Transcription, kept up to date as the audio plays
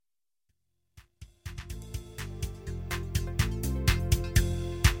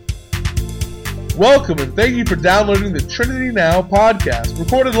Welcome and thank you for downloading the Trinity Now podcast,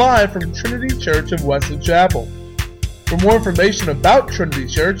 recorded live from Trinity Church of Wesley Chapel. For more information about Trinity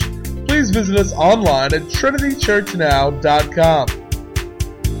Church, please visit us online at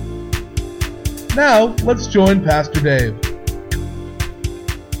trinitychurchnow.com. Now, let's join Pastor Dave.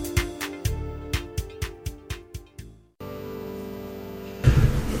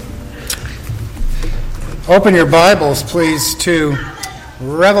 Open your Bibles, please, to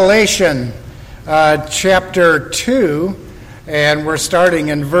Revelation chapter 2, and we're starting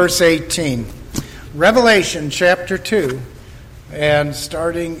in verse 18. Revelation chapter 2, and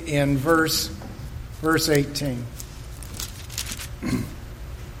starting in verse 18.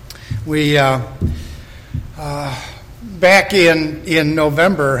 We, back in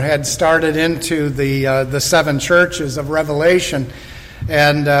November, had started into the 7 churches of Revelation.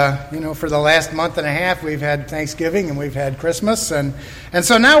 And, for the last month and a half, we've had Thanksgiving and we've had Christmas. And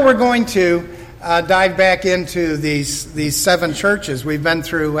so now we're going to dive back into these 7 churches. We've been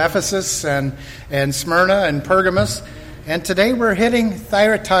through Ephesus and Smyrna and Pergamos. And today we're hitting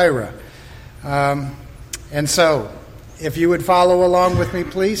Thyatira. And so, if you would follow along with me,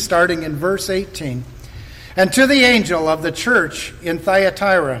 please, starting in verse 18. And to the angel of the church in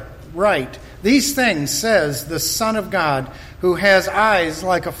Thyatira write, "These things says the Son of God, who has eyes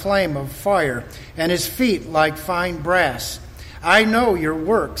like a flame of fire, and his feet like fine brass. I know your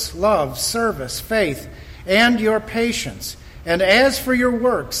works, love, service, faith, and your patience. And as for your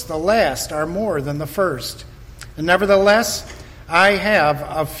works, the last are more than the first. And nevertheless, I have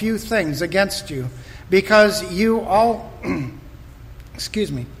a few things against you, because you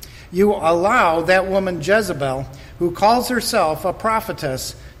you allow that woman Jezebel, who calls herself a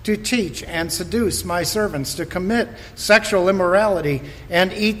prophetess, to teach and seduce my servants to commit sexual immorality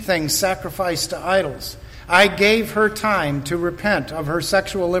and eat things sacrificed to idols. I gave her time to repent of her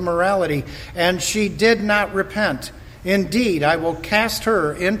sexual immorality, and she did not repent. Indeed, I will cast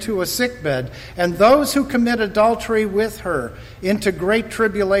her into a sickbed, and those who commit adultery with her into great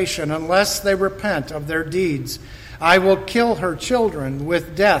tribulation, unless they repent of their deeds. I will kill her children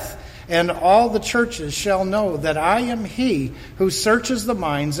with death, and all the churches shall know that I am he who searches the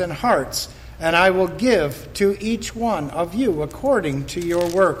minds and hearts, and I will give to each one of you according to your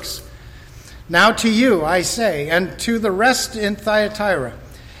works. Now to you I say, and to the rest in Thyatira,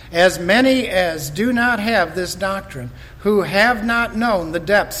 as many as do not have this doctrine, who have not known the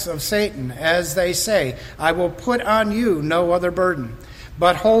depths of Satan, as they say, I will put on you no other burden,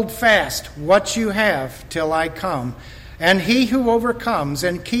 but hold fast what you have till I come. And he who overcomes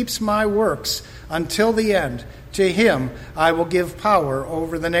and keeps my works until the end, to him I will give power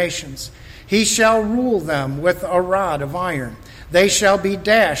over the nations. He shall rule them with a rod of iron. They shall be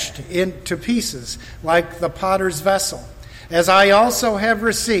dashed into pieces like the potter's vessel. As I also have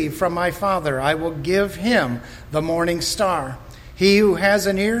received from my Father, I will give him the morning star. He who has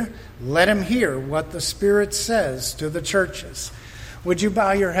an ear, let him hear what the Spirit says to the churches." Would you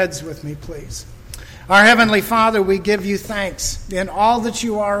bow your heads with me, please? Our Heavenly Father, we give you thanks in all that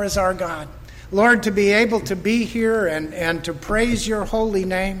you are as our God. Lord, to be able to be here and to praise your holy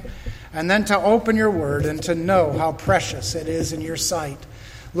name, and then to open your word and to know how precious it is in your sight.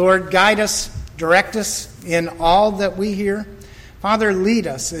 Lord, guide us, direct us in all that we hear. Father, lead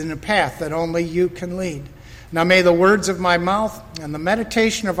us in a path that only you can lead. Now may the words of my mouth and the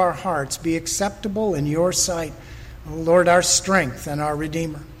meditation of our hearts be acceptable in your sight, O Lord, our strength and our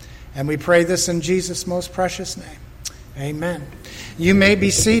Redeemer. And we pray this in Jesus' most precious name. Amen. You may be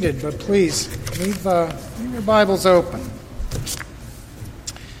seated, but please leave your Bibles open.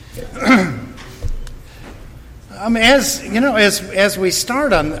 As we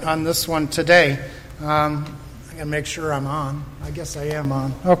start on this one today, I gotta make sure I'm on. I guess I am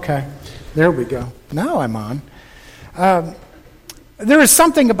on. Okay, there we go. Now I'm on. There is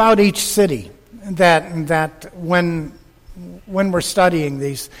something about each city that when we're studying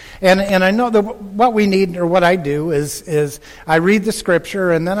these, and I know that what we need, or what I do, is I read the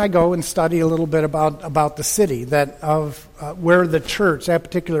scripture and then I go and study a little bit about the city where the church, that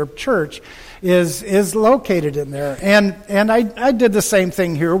particular church, is located in there. And I did the same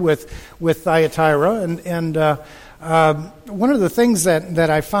thing here with Thyatira, and one of the things that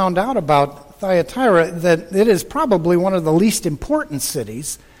I found out about Thyatira, that it is probably one of the least important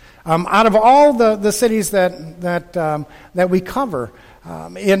cities out of all the cities that we cover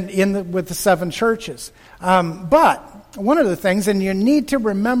with the 7 churches. But one of the things, and you need to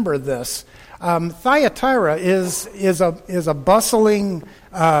remember this, Thyatira is a bustling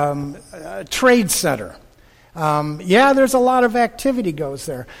trade center. There's a lot of activity goes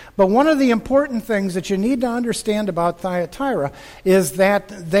there. But one of the important things that you need to understand about Thyatira is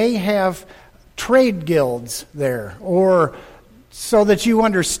that they have trade guilds there, or so that you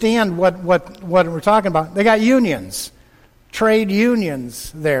understand what we're talking about. They got unions, trade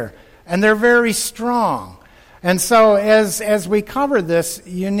unions there, and they're very strong. And so as we cover this,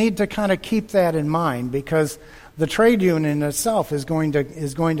 you need to kind of keep that in mind, because the trade union itself is going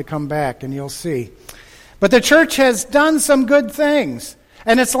to come back, and you'll see. But the church has done some good things.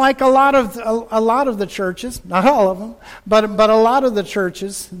 And it's like a lot of the churches, not all of them, but a lot of the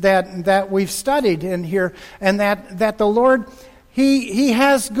churches that we've studied in here, and that the Lord, He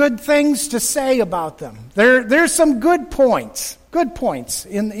has good things to say about them. There's some good points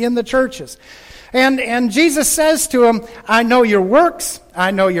in the churches. And Jesus says to them, I know your works, I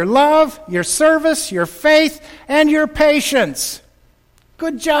know your love, your service, your faith, and your patience.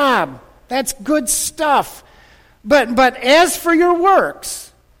 Good job. That's good stuff. But as for your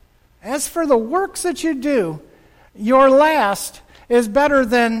works, as for the works that you do, your last is better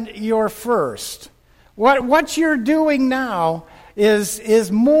than your first. What you're doing now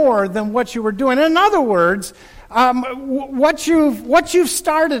is more than what you were doing. In other words, what you've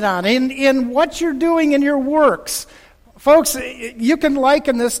started on in what you're doing in your works, folks, you can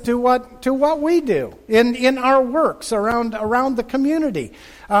liken this to what we do in our works around the community.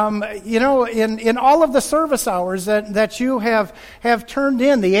 In all of the service hours that you have turned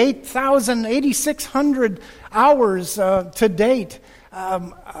in, the 8,600 hours to date,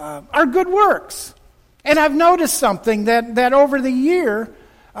 are good works. And I've noticed something that over the year,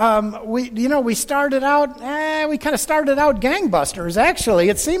 we started out, we kind of started out gangbusters, actually.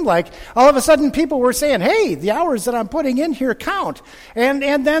 It seemed like all of a sudden people were saying, hey, the hours that I'm putting in here count.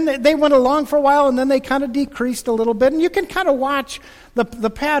 And then they went along for a while, and then they kind of decreased a little bit. And you can kind of watch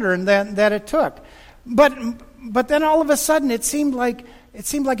the pattern that it took. But then all of a sudden it seemed like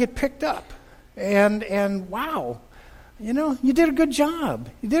it picked up. And wow, you did a good job.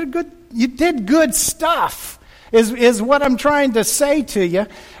 You did good stuff. Is what I'm trying to say to you.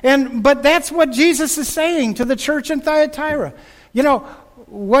 But that's what Jesus is saying to the church in Thyatira.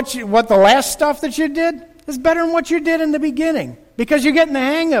 What the last stuff that you did is better than what you did in the beginning, because you're getting the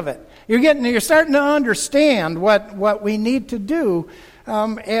hang of it. You're starting to understand what we need to do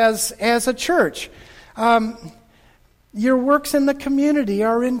as a church. Your works in the community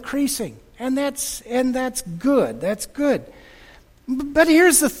are increasing, and that's good. That's good. But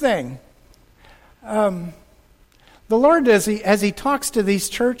here's the thing. The Lord, as he talks to these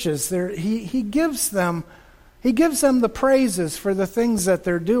churches, he gives them the praises for the things that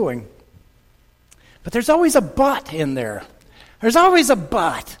they're doing. But there's always a but in there. There's always a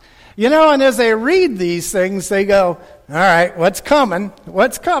but. And as they read these things, they go, all right, what's coming?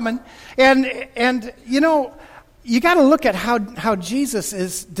 What's coming? And you got to look at how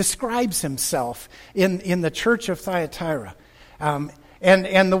Jesus describes himself in the church of Thyatira.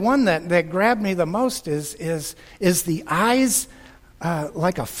 And the one that grabbed me the most is the eyes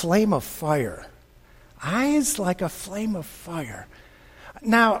like a flame of fire. Eyes like a flame of fire.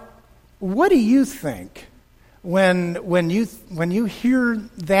 Now, what do you think when you hear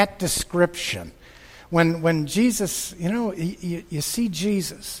that description? When Jesus, you see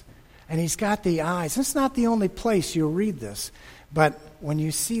Jesus, and he's got the eyes. It's not the only place you'll read this, but when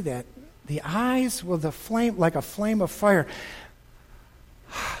you see that, the eyes with a flame like a flame of fire.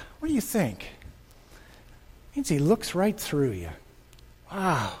 What do you think? It means he looks right through you.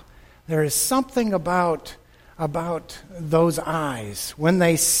 Wow. There is something about those eyes. When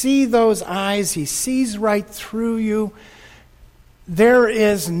they see those eyes, he sees right through you. There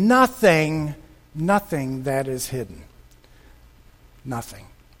is nothing that is hidden. Nothing.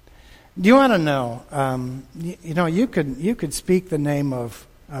 Do you want to know? You could speak the name of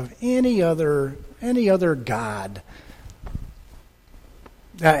any other god.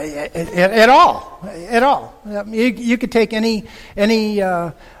 At all. You could take any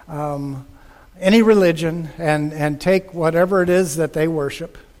religion and take whatever it is that they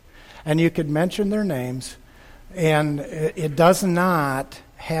worship, and you could mention their names, and it does not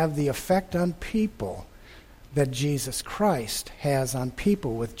have the effect on people that Jesus Christ has on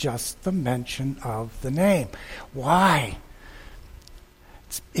people with just the mention of the name. Why?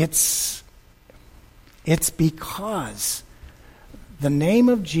 It's because the name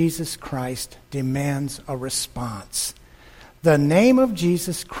of Jesus Christ demands a response. The name of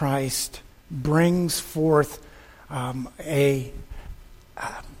Jesus Christ brings forth a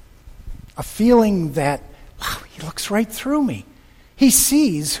feeling that, wow, he looks right through me. He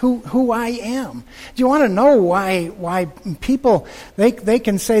sees who I am. Do you want to know why people, they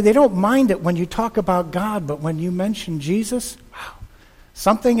can say they don't mind it when you talk about God, but when you mention Jesus, wow,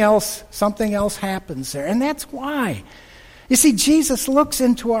 something else happens there. And that's why. You see, Jesus looks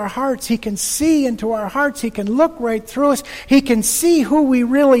into our hearts. He can see into our hearts. He can look right through us. He can see who we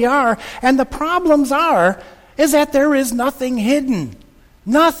really are. And the problems is that there is nothing hidden.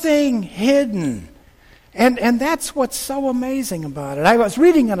 Nothing hidden. And that's what's so amazing about it. I was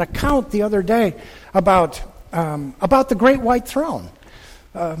reading an account the other day about the Great White Throne.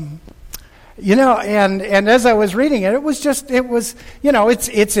 And as I was reading it,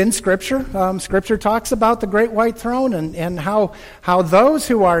 it's in Scripture. Scripture talks about the Great White Throne and how those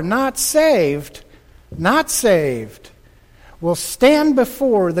who are not saved, will stand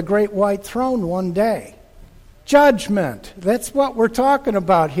before the Great White Throne one day. Judgment. That's what we're talking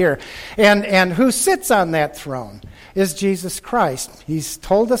about here. And who sits on that throne is Jesus Christ. He's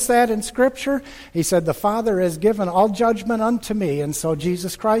told us that in Scripture. He said, the Father has given all judgment unto me, and so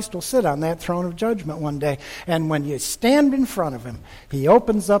Jesus Christ will sit on that throne of judgment one day. And when you stand in front of him, he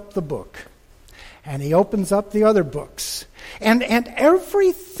opens up the book, and he opens up the other books. And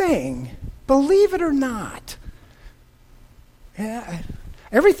everything, believe it or not,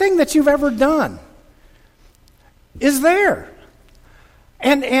 everything that you've ever done is there.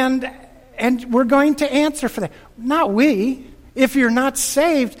 And we're going to answer for that. Not we. If you're not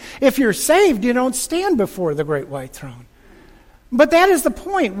saved, if you're saved, you don't stand before the Great White Throne. But that is the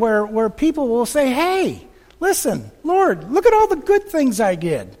point where people will say, hey, listen, Lord, look at all the good things I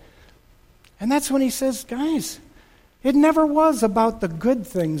did. And that's when he says, guys, it never was about the good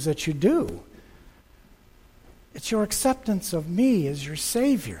things that you do. It's your acceptance of me as your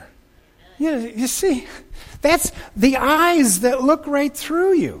Savior. You see, that's the eyes that look right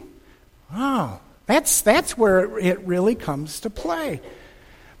through you. Wow, that's where it really comes to play.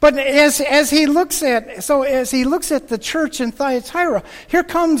 But as he looks at the church in Thyatira, here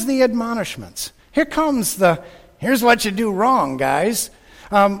comes the admonishments. Here's what you do wrong, guys.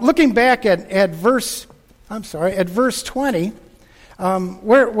 Looking back at verse 20,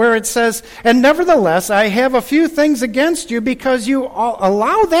 where it says, and nevertheless, I have a few things against you because you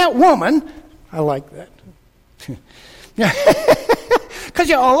allow that woman, I like that, because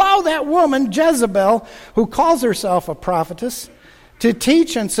you allow that woman, Jezebel, who calls herself a prophetess, to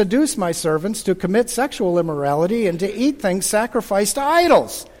teach and seduce my servants to commit sexual immorality and to eat things sacrificed to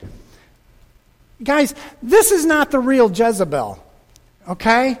idols. Guys, this is not the real Jezebel,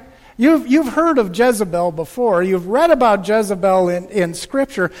 okay? You've heard of Jezebel before. You've read about Jezebel in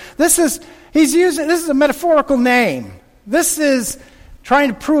Scripture. This is a metaphorical name. This is trying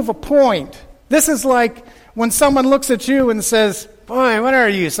to prove a point. This is like when someone looks at you and says, boy, what are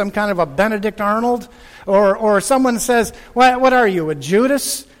you, some kind of a Benedict Arnold? Or someone says, what are you, a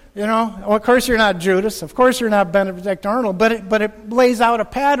Judas? You know, well, of course you're not Judas. Of course you're not Benedict Arnold. But it lays out a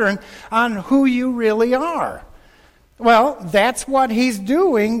pattern on who you really are. Well, that's what he's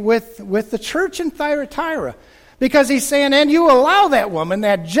doing with the church in Thyatira. Because he's saying, and you allow that woman,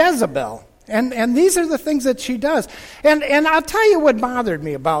 that Jezebel. And these are the things that she does. And I'll tell you what bothered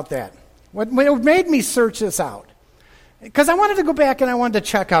me about that. What made me search this out. Because I wanted to go back and I wanted to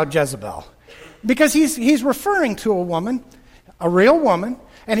check out Jezebel. Because he's referring to a woman, a real woman,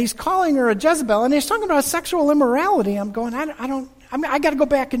 and he's calling her a Jezebel, and he's talking about sexual immorality. I'm going, I got to go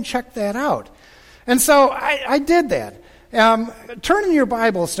back and check that out. And so I did that. Turn in your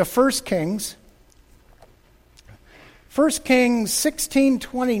Bibles to 1 Kings. 1 Kings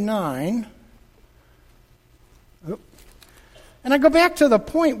 16:29. And I go back to the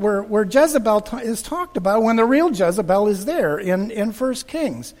point where Jezebel is talked about, when the real Jezebel is there in 1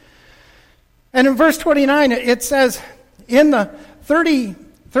 Kings. And in verse 29, it says, in the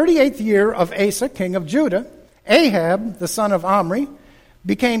 38th year of Asa, king of Judah, Ahab, the son of Omri,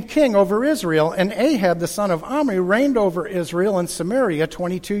 became king over Israel, and Ahab, the son of Omri, reigned over Israel and Samaria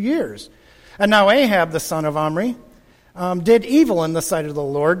 22 years. And now Ahab, the son of Omri, did evil in the sight of the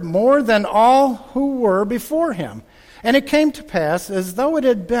Lord more than all who were before him. And it came to pass, as though it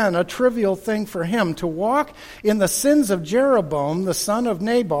had been a trivial thing for him to walk in the sins of Jeroboam, the son of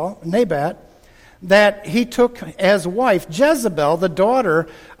Nebat, that he took as wife Jezebel, the daughter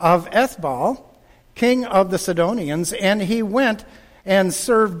of Ethbaal, king of the Sidonians, and he went and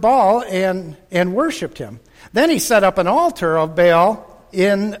served Baal and worshipped him. Then he set up an altar of Baal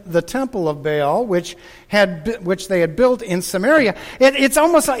in the temple of Baal, which they had built in Samaria. It's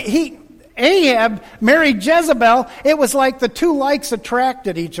almost like Ahab married Jezebel. It was like the two likes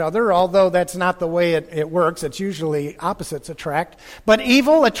attracted each other, although that's not the way it works. It's usually opposites attract. But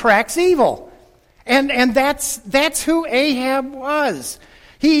evil attracts evil. And that's who Ahab was.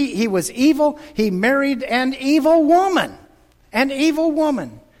 He was evil. He married an evil woman. An evil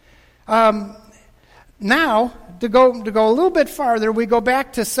woman. Now, to go a little bit farther, we go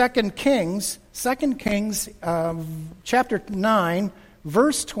back to 2 Kings chapter 9,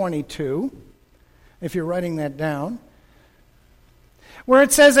 verse 22, if you're writing that down, where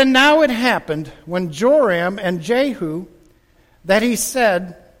it says, "And now it happened when Joram and Jehu, that he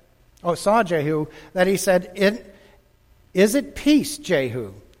said, saw Jehu, that he said, Is it peace,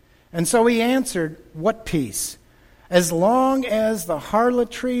 Jehu? And so he answered, What peace? As long as the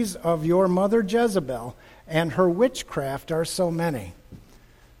harlotries of your mother Jezebel and her witchcraft are so many."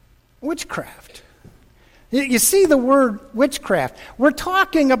 Witchcraft. You see the word witchcraft. We're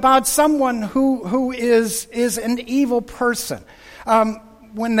talking about someone who is an evil person.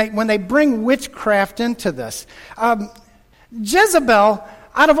 When they bring witchcraft into this, Jezebel,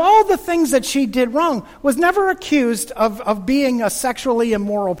 out of all the things that she did wrong, was never accused of being a sexually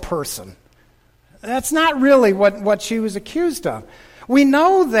immoral person. That's not really what she was accused of. We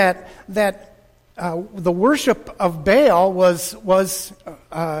know that the worship of Baal was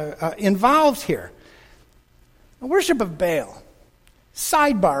involved here. The worship of Baal.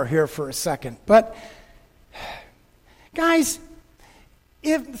 Sidebar here for a second. But, guys,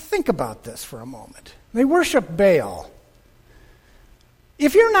 think about this for a moment. They worship Baal.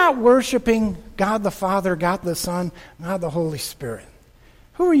 If you're not worshiping God the Father, God the Son, God the Holy Spirit,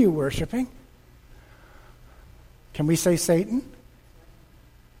 who are you worshiping? Can we say Satan?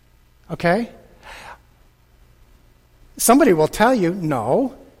 Okay. Somebody will tell you,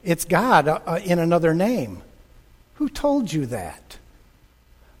 no, it's God in another name. Who told you that?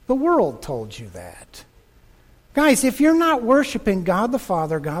 The world told you that. Guys, if you're not worshiping God the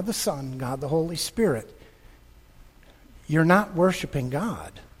Father, God the Son, God the Holy Spirit, you're not worshiping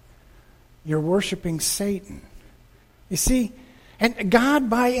God. You're worshiping Satan. You see, and God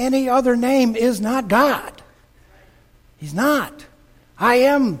by any other name is not God. He's not. I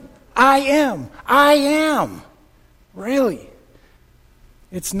am. Really.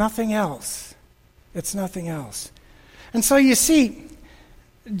 It's nothing else. It's nothing else. And so you see,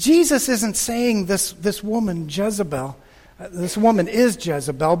 Jesus isn't saying this woman Jezebel, this woman is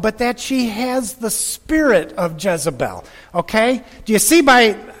Jezebel, but that she has the spirit of Jezebel. Okay? Do you see,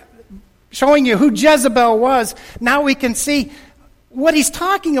 by showing you who Jezebel was, now we can see what he's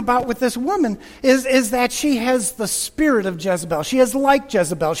talking about with this woman is that she has the spirit of Jezebel. She is like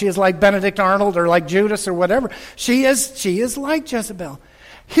Jezebel. She is like Benedict Arnold or like Judas or whatever. She is like Jezebel.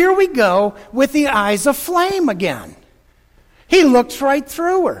 Here we go with the eyes of flame again. He looks right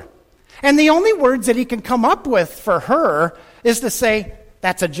through her. And the only words that he can come up with for her is to say,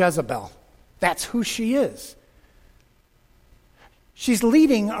 that's a Jezebel. That's who she is. She's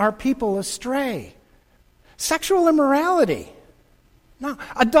leading our people astray. Sexual immorality. No,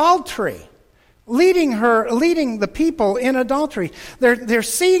 adultery. Leading the people in adultery. They're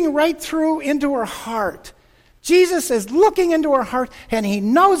seeing right through into her heart. Jesus is looking into her heart, and he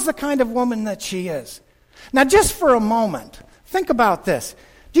knows the kind of woman that she is. Now, just for a moment, think about this.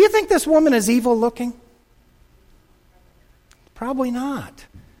 Do you think this woman is evil looking? Probably not.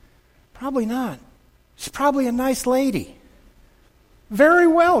 Probably not. She's probably a nice lady. Very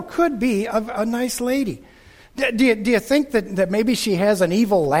well could be a nice lady. Do you think that maybe she has an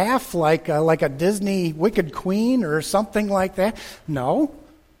evil laugh like a Disney wicked queen or something like that? No,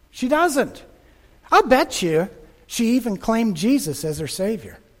 she doesn't. I'll bet you she even claimed Jesus as her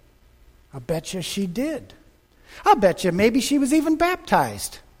Savior. I'll bet you she did. I'll bet you maybe she was even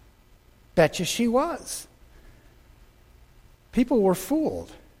baptized. Bet you she was. People were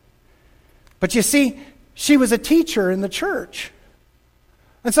fooled. But you see, she was a teacher in the church.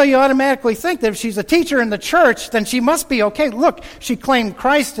 And so you automatically think that if she's a teacher in the church, then she must be okay. Look, she claimed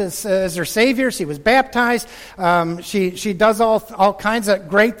Christ as her Savior. She was baptized. She does all kinds of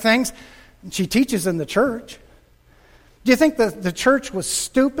great things. She teaches in the church. Do you think the church was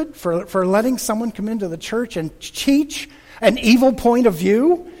stupid for letting someone come into the church and teach an evil point of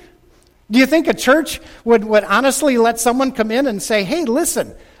view? Do you think a church would honestly let someone come in and say, hey,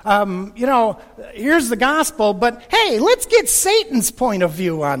 listen, here's the gospel, but hey, let's get Satan's point of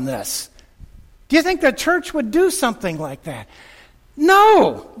view on this? Do you think the church would do something like that?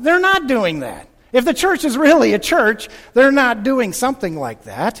 No, they're not doing that. If the church is really a church, they're not doing something like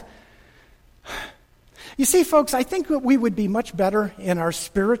that. You see, folks, I think that we would be much better in our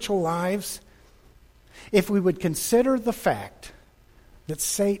spiritual lives if we would consider the fact that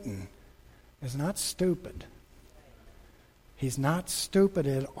Satan is not stupid. He's not stupid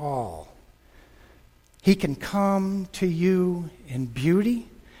at all. He can come to you in beauty.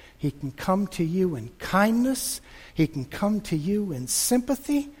 He can come to you in kindness. He can come to you in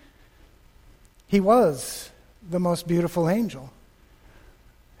sympathy. He was the most beautiful angel.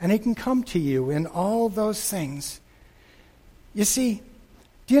 And he can come to you in all those things. You see,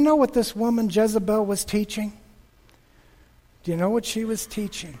 do you know what this woman Jezebel was teaching? Do you know what she was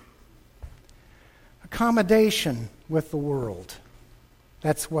teaching? Accommodation with the world.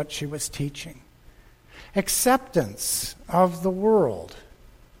 That's what she was teaching. Acceptance of the world.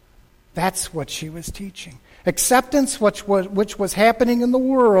 That's what she was teaching. Acceptance which was happening in the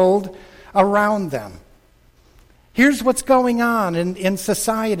world around them. Here's what's going on in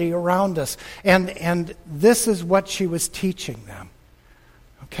society around us. And this is what she was teaching them.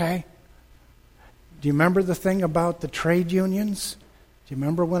 Okay? Do you remember the thing about the trade unions? Do you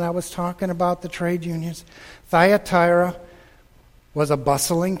remember when I was talking about the trade unions? Thyatira was a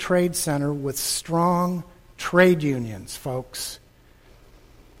bustling trade center with strong trade unions, folks.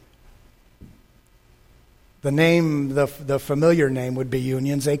 The familiar name would be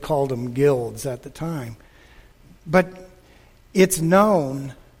unions. They called them guilds at the time. But it's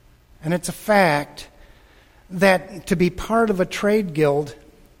known, and it's a fact, that to be part of a trade guild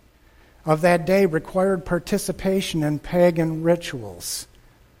of that day required participation in pagan rituals.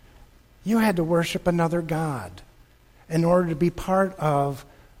 You had to worship another god in order to be part of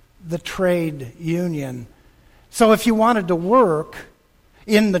the trade union. So if you wanted to work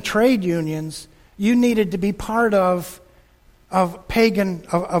in the trade unions, you needed to be part of a pagan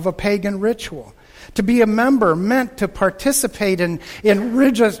ritual. To be a member meant to participate in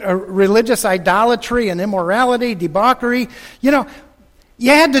religious idolatry and immorality, debauchery. You know,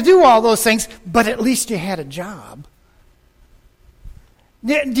 you had to do all those things, but at least you had a job.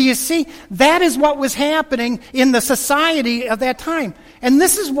 Do you see? That is what was happening in the society of that time. And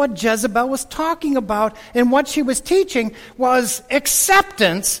this is what Jezebel was talking about, and what she was teaching was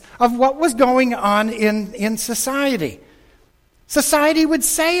acceptance of what was going on in society. Society would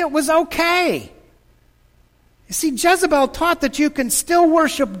say it was okay. You see, Jezebel taught that you can still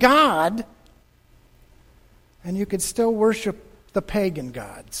worship God, and you could still worship the pagan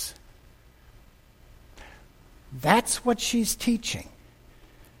gods. That's what she's teaching.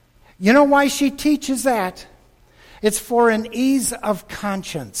 You know why she teaches that? It's for an ease of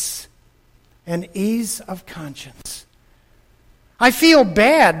conscience. An ease of conscience. I feel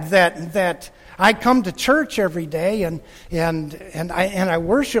bad that I come to church every day and I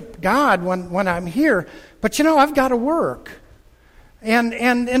worship God when I'm here. But you know, I've got to work. And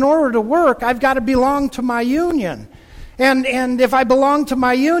in order to work, I've got to belong to my union. And if I belong to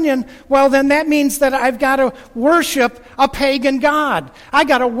my union, well, then that means that I've got to worship a pagan god. I've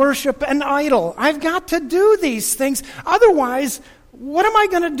got to worship an idol. I've got to do these things. Otherwise, what am I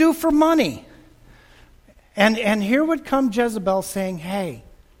going to do for money? And here would come Jezebel saying, hey,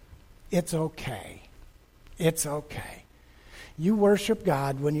 it's okay. It's okay. You worship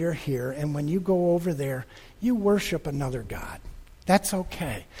God when you're here, and when you go over there, you worship another god. That's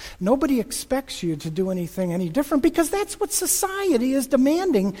okay. Nobody expects you to do anything any different, because that's what society is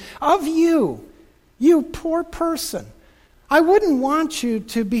demanding of you. You poor person. I wouldn't want you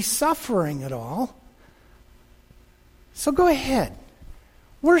to be suffering at all. So go ahead.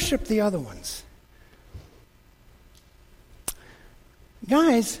 Worship the other ones.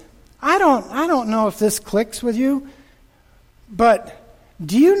 Guys, I don't know if this clicks with you, but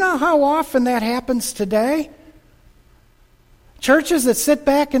do you know how often that happens today? Churches that sit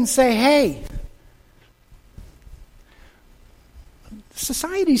back and say, hey,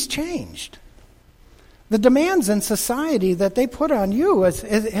 society's changed. The demands in society that they put on you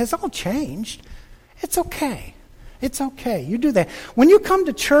has all changed. It's okay. It's okay. You do that. When you come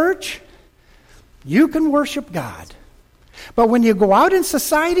to church, you can worship God. But when you go out in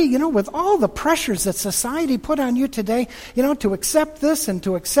society, you know, with all the pressures that society put on you today, you know, to accept this and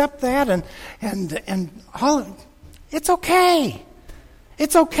to accept that and all, it's okay.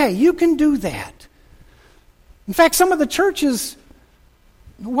 It's okay. You can do that. In fact, some of the churches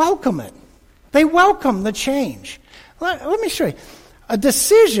welcome it. They welcome the change. Let me show you. A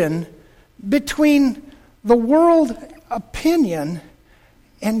decision between the world opinion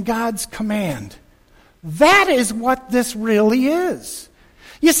and God's command. That is what this really is.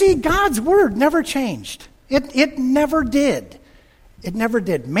 You see, God's word never changed. It never did. It never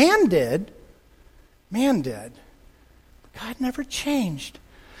did. Man did. God never changed.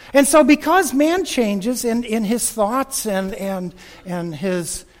 And so because man changes in his thoughts and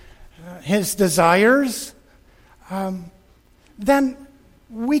his desires, then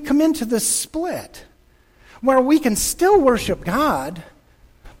we come into this split where we can still worship God,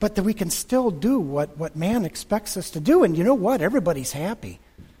 but that we can still do what man expects us to do. And you know what? Everybody's happy.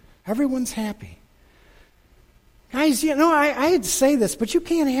 Everyone's happy. Guys, you know, I'd say this, but you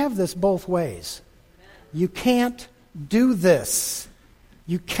can't have this both ways. You can't do this.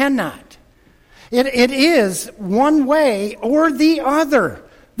 You cannot. It is one way or the other.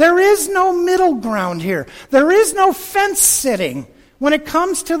 There is no middle ground here. There is no fence sitting when it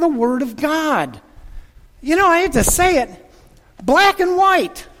comes to the Word of God. You know, I hate to say it, black and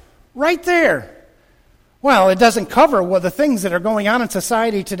white, right there. Well, it doesn't cover the things that are going on in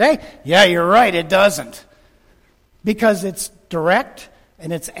society today. Yeah, you're right, it doesn't. Because it's direct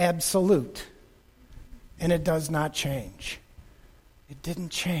and it's absolute. And it does not change. It didn't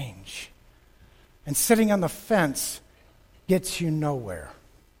change. And sitting on the fence gets you nowhere.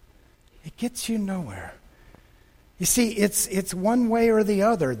 It gets you nowhere. You see, it's one way or the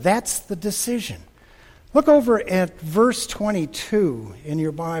other. That's the decision. Look over at verse 22 in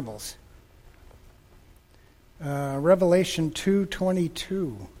your Bibles. Revelation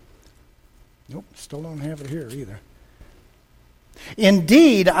 2:22. Nope, still don't have it here either.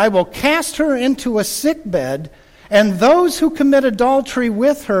 Indeed, I will cast her into a sickbed, and those who commit adultery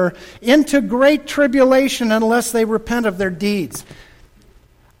with her into great tribulation unless they repent of their deeds.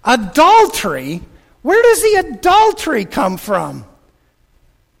 Adultery? Where does the adultery come from?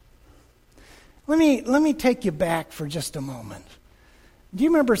 Let me take you back for just a moment. Do you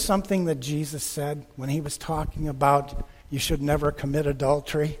remember something that Jesus said when he was talking about you should never commit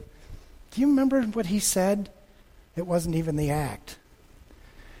adultery? Do you remember what he said? It wasn't even the act.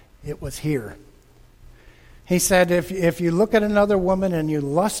 It was here. He said, if you look at another woman and you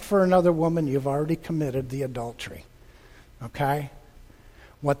lust for another woman, you've already committed the adultery. Okay?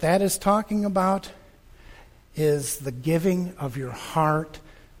 What that is talking about is the giving of your heart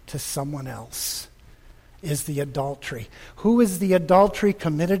to someone else, is the adultery. Who is the adultery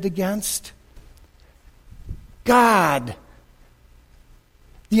committed against? God.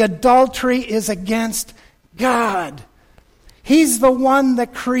 The adultery is against God. He's the one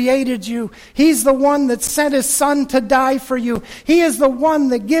that created you. He's the one that sent his Son to die for you. He is the one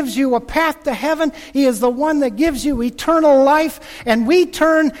that gives you a path to heaven. He is the one that gives you eternal life. And we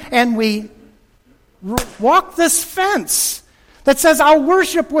turn and we walk this fence that says, I'll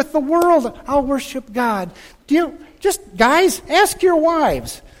worship with the world. I'll worship God. Guys, ask your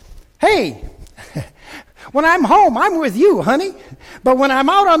wives. Hey, when I'm home, I'm with you, honey. But when I'm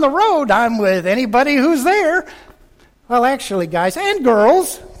out on the road, I'm with anybody who's there. Well, actually, guys, and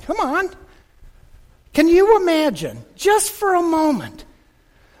girls, come on. Can you imagine, just for a moment,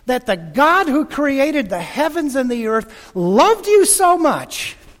 that the God who created the heavens and the earth loved you so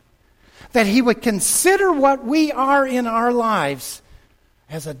much that he would consider what we are in our lives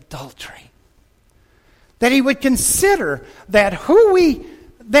as adultery? That he would consider that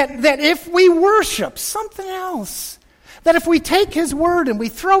that if we worship something else, that if we take his word and we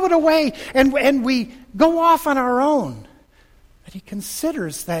throw it away and we go off on our own, that he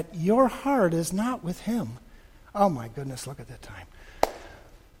considers that your heart is not with him. Oh my goodness, look at that time.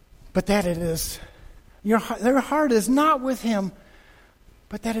 But that it is, their heart is not with him,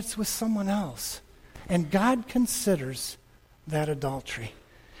 but that it's with someone else. And God considers that adultery.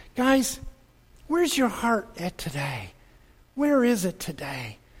 Guys, where's your heart at today? Where is it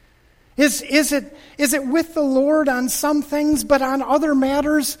today? Is it with the Lord on some things, but on other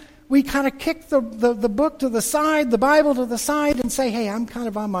matters, we kind of kick the book to the side, the Bible to the side, and say, hey, I'm kind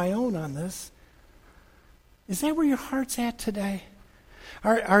of on my own on this. Is that where your heart's at today?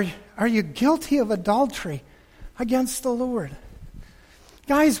 Are you guilty of adultery against the Lord?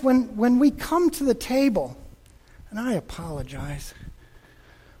 Guys, when we come to the table, and I apologize,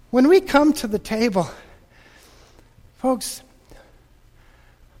 when we come to the table, folks,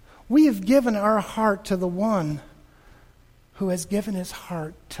 we have given our heart to the one who has given his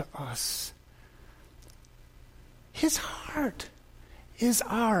heart to us. His heart is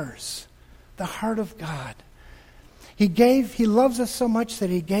ours, the heart of God. He loves us so much that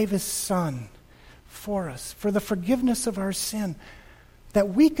he gave his Son for us, for the forgiveness of our sin, that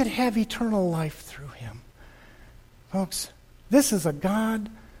we could have eternal life through him. Folks, this is a God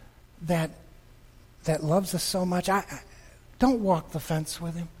that loves us so much. Don't walk the fence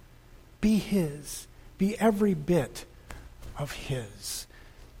with him. Be his. Be every bit of his.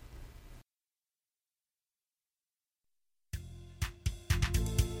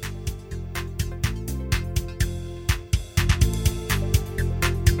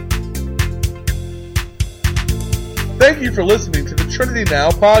 Thank you for listening to the Trinity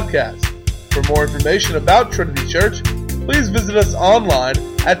Now podcast. For more information about Trinity Church, please visit us online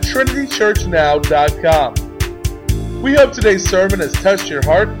at trinitychurchnow.com. We hope today's sermon has touched your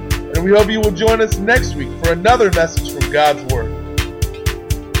heart, and we hope you will join us next week for another message from God's Word.